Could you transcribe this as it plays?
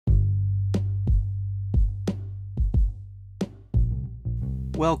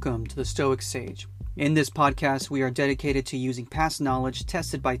Welcome to the Stoic Sage. In this podcast, we are dedicated to using past knowledge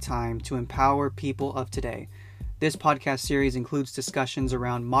tested by time to empower people of today. This podcast series includes discussions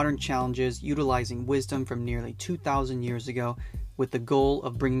around modern challenges utilizing wisdom from nearly 2,000 years ago with the goal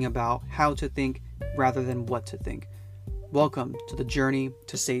of bringing about how to think rather than what to think. Welcome to the journey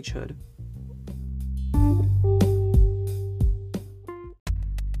to sagehood.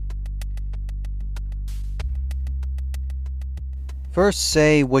 First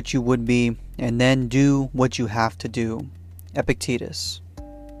say what you would be, and then do what you have to do. Epictetus.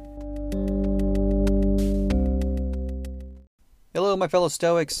 Hello, my fellow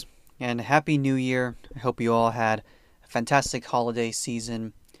Stoics, and Happy New Year. I hope you all had a fantastic holiday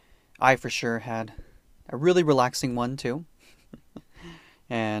season. I for sure had a really relaxing one too.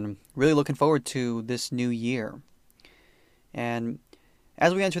 And really looking forward to this new year. And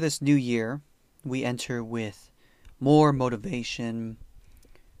as we enter this new year, we enter with more motivation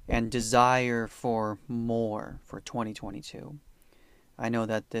and desire for more for 2022. I know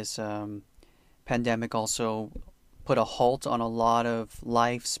that this pandemic also put a halt on a lot of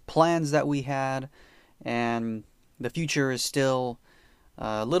life's plans that we had, and the future is still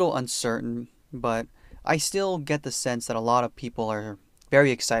a little uncertain, but I still get the sense that a lot of people are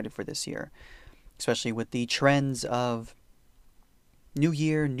very excited for this year, especially with the trends of New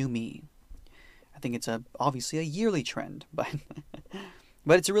Year, New Me. I think it's obviously a yearly trend, but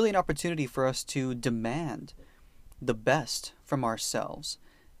it's really an opportunity for us to demand the best from ourselves,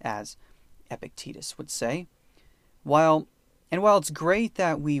 as Epictetus would say. While it's great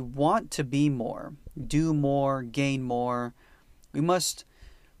that we want to be more, do more, gain more, we must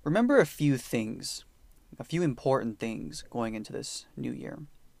remember a few things, a few important things going into this new year.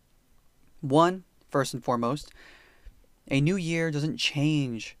 One, first and foremost, a new year doesn't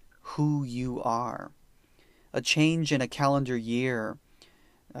change who you are. A change in a calendar year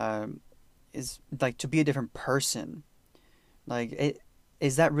is like to be a different person.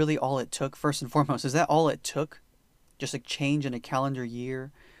 Is that really all it took? First and foremost, is that all it took? Just a change in a calendar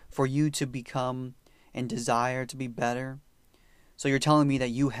year for you to become and desire to be better? So you're telling me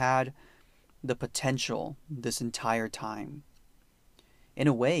that you had the potential this entire time. In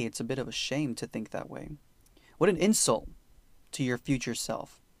a way, it's a bit of a shame to think that way. What an insult to your future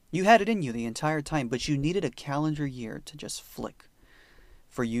self. You had it in you the entire time, but you needed a calendar year to just flick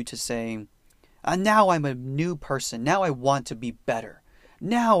for you to say, now I'm a new person. Now I want to be better.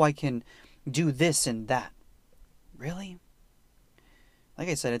 Now I can do this and that. Really? Like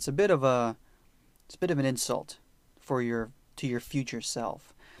I said, it's a bit of an insult to your future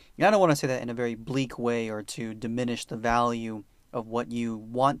self. And I don't want to say that in a very bleak way or to diminish the value of what you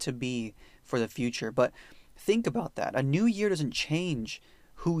want to be for the future, but think about that. A new year doesn't change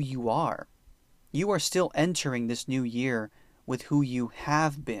who you are. You are still entering this new year with who you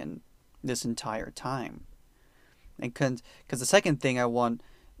have been this entire time. And because the second thing I want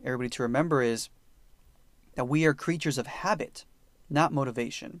everybody to remember is that we are creatures of habit, not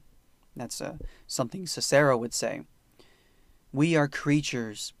motivation. That's something Cicero would say. We are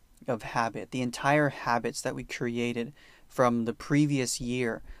creatures of habit. The entire habits that we created from the previous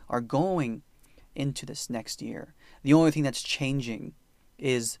year are going into this next year. The only thing that's changing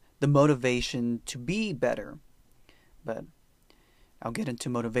is the motivation to be better. But I'll get into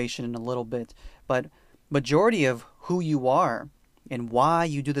motivation in a little bit. But majority of who you are and why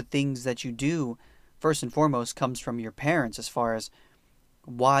you do the things that you do, first and foremost, comes from your parents as far as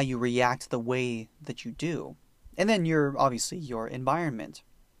why you react the way that you do. And then obviously your environment.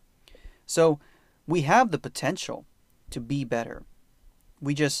 So we have the potential to be better.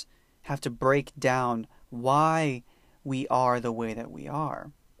 We just have to break down why we are the way that we are,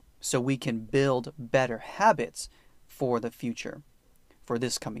 so we can build better habits for the future, for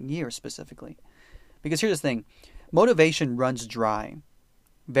this coming year specifically. Because here's the thing, motivation runs dry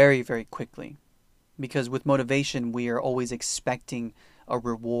very, very quickly. Because with motivation, we are always expecting a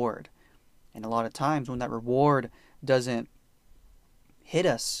reward. And a lot of times when that reward doesn't hit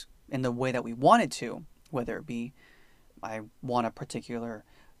us in the way that we want it to, whether it be I want a particular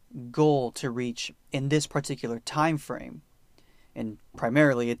goal to reach in this particular time frame, and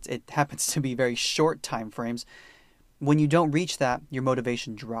primarily it happens to be very short time frames. When you don't reach that, your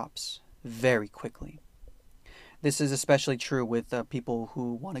motivation drops very quickly. This is especially true with people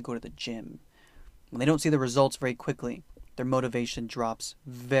who want to go to the gym. When they don't see the results very quickly, their motivation drops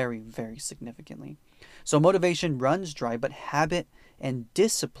very, very significantly. So motivation runs dry, but habit and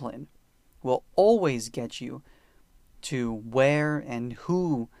discipline will always get you to where and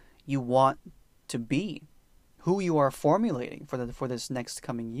who you want to be, who you are formulating for this next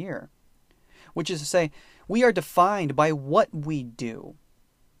coming year. Which is to say, we are defined by what we do,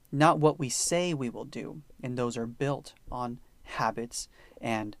 not what we say we will do, and those are built on habits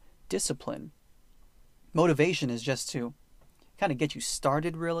and discipline. Motivation is just to kind of get you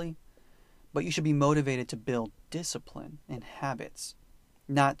started, really, but you should be motivated to build discipline and habits,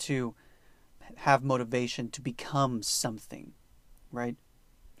 not to have motivation to become something, right?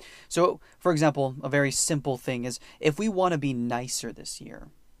 So, for example, a very simple thing is if we want to be nicer this year,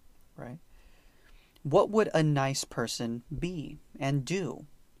 right? What would a nice person be and do?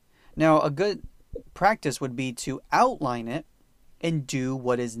 Now, a good practice would be to outline it and do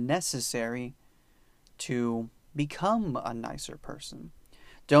what is necessary to become a nicer person.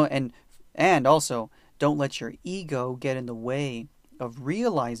 And also don't let your ego get in the way of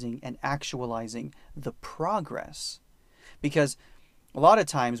realizing and actualizing the progress. Because a lot of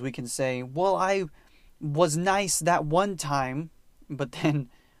times we can say, well, I was nice that one time, but then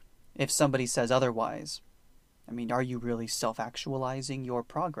if somebody says otherwise, I mean, are you really self-actualizing your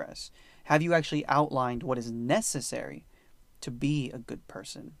progress? Have you actually outlined what is necessary to be a good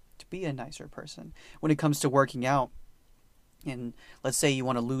person, to be a nicer person? When it comes to working out, and let's say you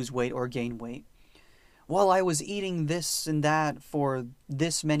want to lose weight or gain weight, well, I was eating this and that for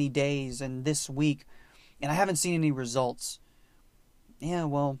this many days and this week, and I haven't seen any results. Yeah,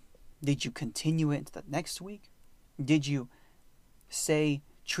 well, did you continue it into the next week? Did you say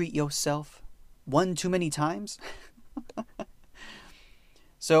treat yourself one too many times?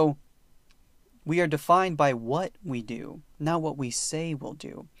 So we are defined by what we do, not what we say we'll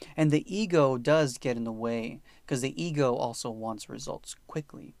do. And the ego does get in the way because the ego also wants results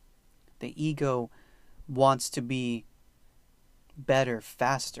quickly. The ego wants to be better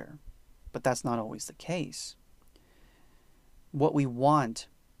faster, but that's not always the case. What we want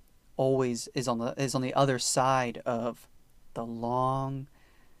always is on the other side of the long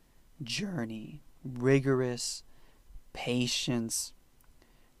journey, rigorous patience.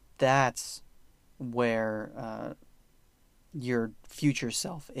 That's where your future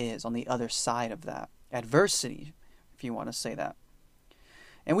self is, on the other side of that. Adversity, if you want to say that.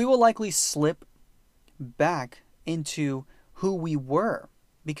 And we will likely slip back into who we were,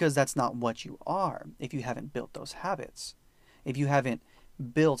 because that's not what you are if you haven't built those habits. If you haven't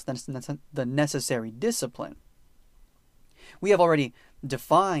built the necessary discipline. We have already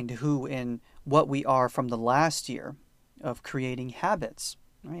defined who and what we are from the last year of creating habits.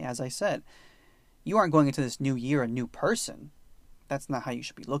 Right? As I said, you aren't going into this new year a new person. That's not how you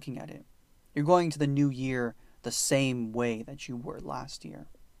should be looking at it. You're going to the new year the same way that you were last year.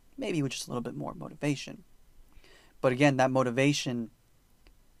 Maybe with just a little bit more motivation. But again, that motivation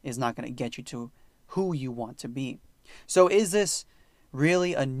is not going to get you to who you want to be. So is this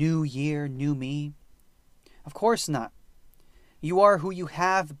really a new year, new me? Of course not. You are who you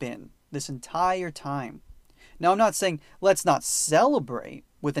have been this entire time. Now, I'm not saying let's not celebrate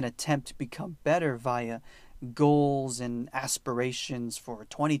with an attempt to become better via goals and aspirations for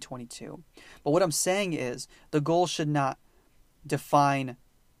 2022. But what I'm saying is the goal should not define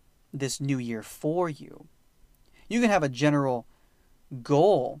this new year for you. You can have a general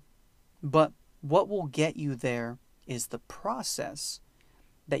goal, but what will get you there is the process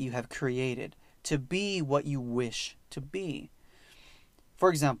that you have created to be what you wish to be. For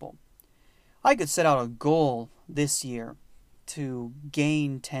example, I could set out a goal this year to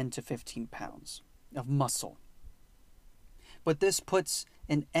gain 10 to 15 pounds of muscle. But this puts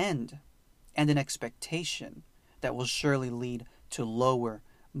an end and an expectation that will surely lead to lower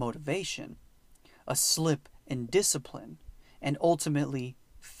motivation, a slip in discipline, and ultimately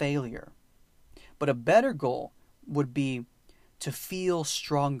failure. But a better goal would be to feel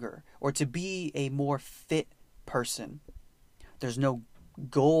stronger or to be a more fit person. There's no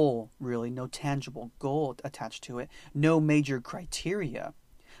goal, really, no tangible goal attached to it, no major criteria.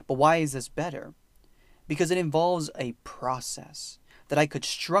 But why is this better? Because it involves a process that I could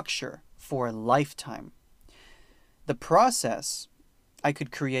structure for a lifetime. The process I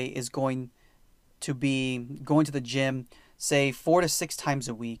could create is going to be going to the gym, say 4 to 6 times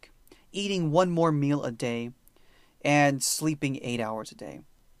a week, eating one more meal a day, and sleeping 8 hours a day.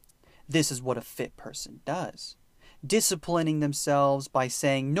 This is what a fit person does. Disciplining themselves by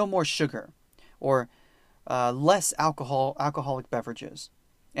saying no more sugar or less alcoholic beverages,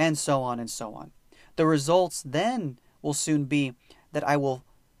 and so on and so on. The results then will soon be that I will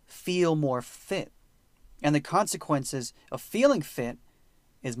feel more fit. And the consequences of feeling fit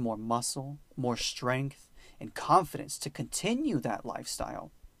is more muscle, more strength, and confidence to continue that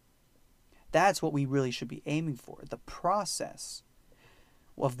lifestyle. That's what we really should be aiming for, the process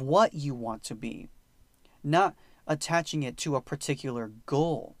of what you want to be, not attaching it to a particular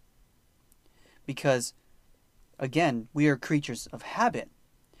goal. Because, again, we are creatures of habit.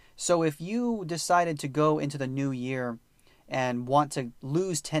 So if you decided to go into the new year and want to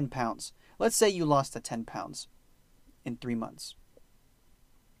lose 10 pounds, let's say you lost the 10 pounds in 3 months.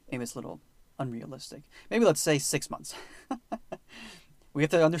 Maybe it's a little unrealistic. Maybe let's say 6 months. We have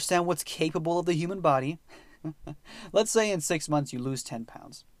to understand what's capable of the human body. Let's say in 6 months you lose 10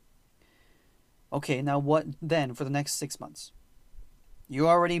 pounds. Okay, now what then for the next 6 months? You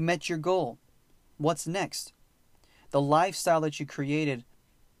already met your goal. What's next? The lifestyle that you created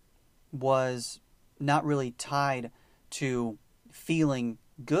was not really tied to feeling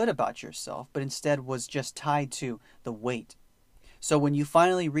good about yourself, but instead was just tied to the weight. So when you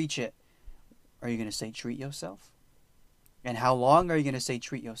finally reach it, are you going to say treat yourself? And how long are you going to say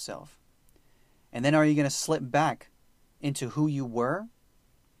treat yourself? And then are you going to slip back into who you were?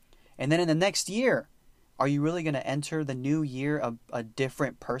 And then in the next year, are you really going to enter the new year a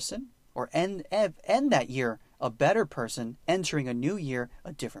different person? Or end that year a better person, entering a new year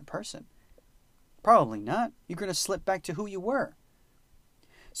a different person? Probably not. You're going to slip back to who you were.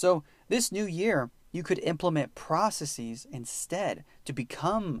 So this new year, you could implement processes instead to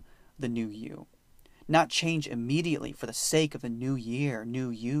become the new you. Not change immediately for the sake of the new year, new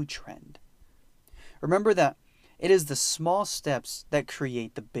you trend. Remember that it is the small steps that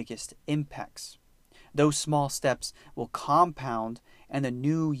create the biggest impacts. Those small steps will compound, and the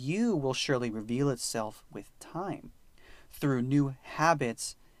new you will surely reveal itself with time, through new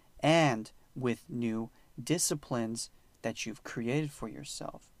habits and with new disciplines that you've created for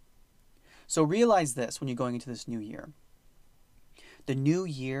yourself. So realize this when you're going into this new year. The new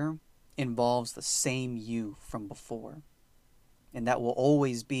year involves the same you from before, and that will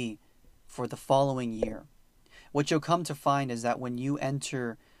always be for the following year. What you'll come to find is that when you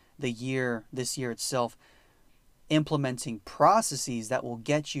enter the year, this year itself, implementing processes that will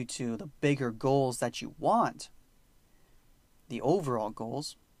get you to the bigger goals that you want, the overall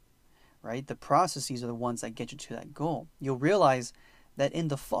goals, right? The processes are the ones that get you to that goal. You'll realize that in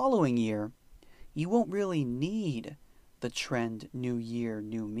the following year, you won't really need the trend, new year,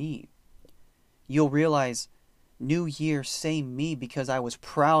 new me. You'll realize, new year, same me, because I was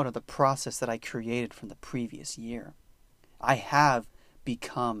proud of the process that I created from the previous year. I have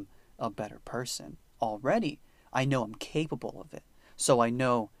become a better person already. I know I'm capable of it. So I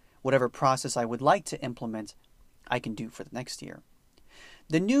know whatever process I would like to implement, I can do for the next year.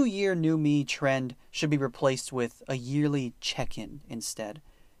 The new year, new me trend should be replaced with a yearly check-in instead.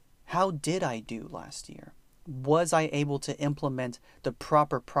 How did I do last year? Was I able to implement the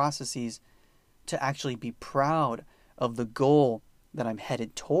proper processes to actually be proud of the goal that I'm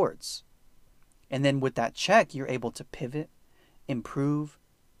headed towards? And then with that check, you're able to pivot, improve,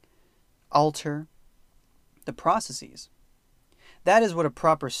 alter the processes. That is what a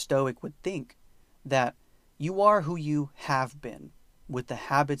proper Stoic would think, that you are who you have been with the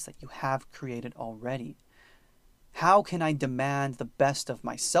habits that you have created already. How can I demand the best of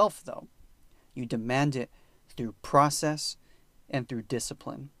myself, though? You demand it through process and through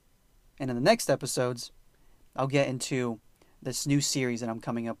discipline. And in the next episodes, I'll get into this new series that I'm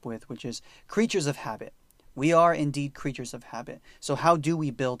coming up with, which is Creatures of Habit. We are indeed creatures of habit. So how do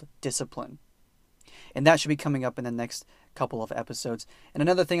we build discipline? And that should be coming up in the next couple of episodes. And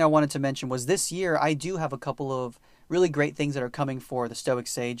another thing I wanted to mention was this year, I do have a couple of really great things that are coming for the Stoic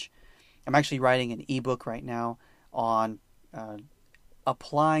Sage. I'm actually writing an ebook right now on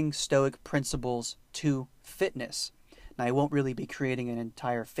applying Stoic principles to fitness. Now, I won't really be creating an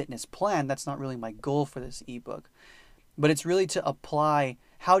entire fitness plan. That's not really my goal for this ebook. But it's really to apply,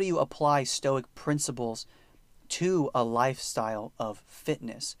 how do you apply Stoic principles to a lifestyle of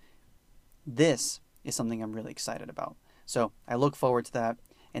fitness? This is something I'm really excited about. So I look forward to that.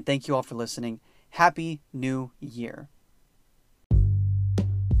 And thank you all for listening. Happy New Year.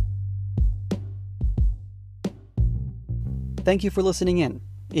 Thank you for listening in.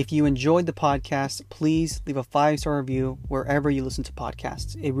 If you enjoyed the podcast, please leave a 5-star review wherever you listen to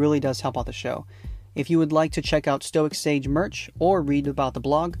podcasts. It really does help out the show. If you would like to check out Stoic Sage merch or read about the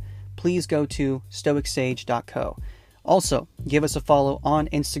blog, please go to stoicsage.co. Also, give us a follow on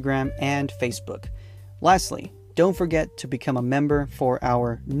Instagram and Facebook. Lastly, don't forget to become a member for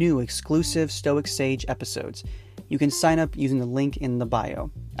our new exclusive Stoic Sage episodes. You can sign up using the link in the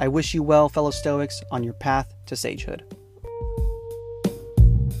bio. I wish you well, fellow Stoics, on your path to sagehood.